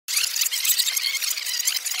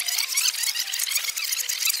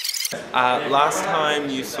Last time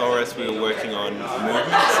you saw us, we were working on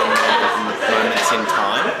movements and moments in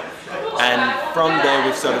time. And from there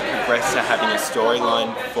we've sort of progressed to having a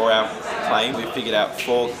storyline for our play. We've figured out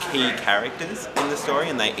 4 key characters in the story,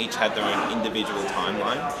 and they each have their own individual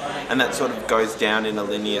timeline. And that sort of goes down in a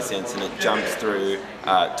linear sense, and it jumps through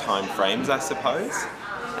time frames, I suppose.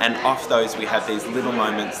 And off those we have these little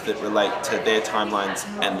moments that relate to their timelines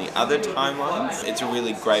and the other timelines. It's a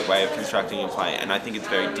really great way of constructing a play, and I think it's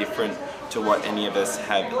very different to what any of us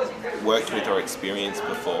have worked with or experienced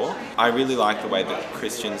before. I really like the way that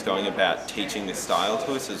Christian's going about teaching this style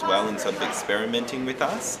to us as well, and sort of experimenting with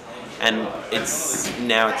us. And it's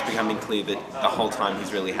becoming clear that the whole time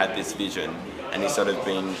he's really had this vision, and he's sort of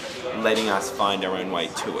been letting us find our own way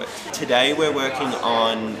to it. Today we're working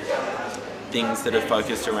on things that are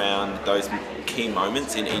focused around those key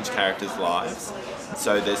moments in each character's lives.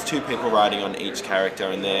 So there's 2 people writing on each character,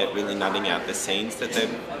 and they're really nutting out the scenes that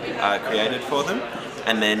they've created for them.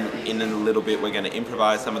 And then in a little bit we're going to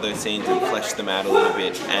improvise some of those scenes and flesh them out a little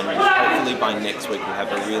bit, and hopefully by next week we'll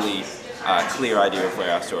have a really clear idea of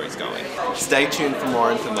where our story's going. Stay tuned for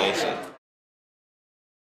more information.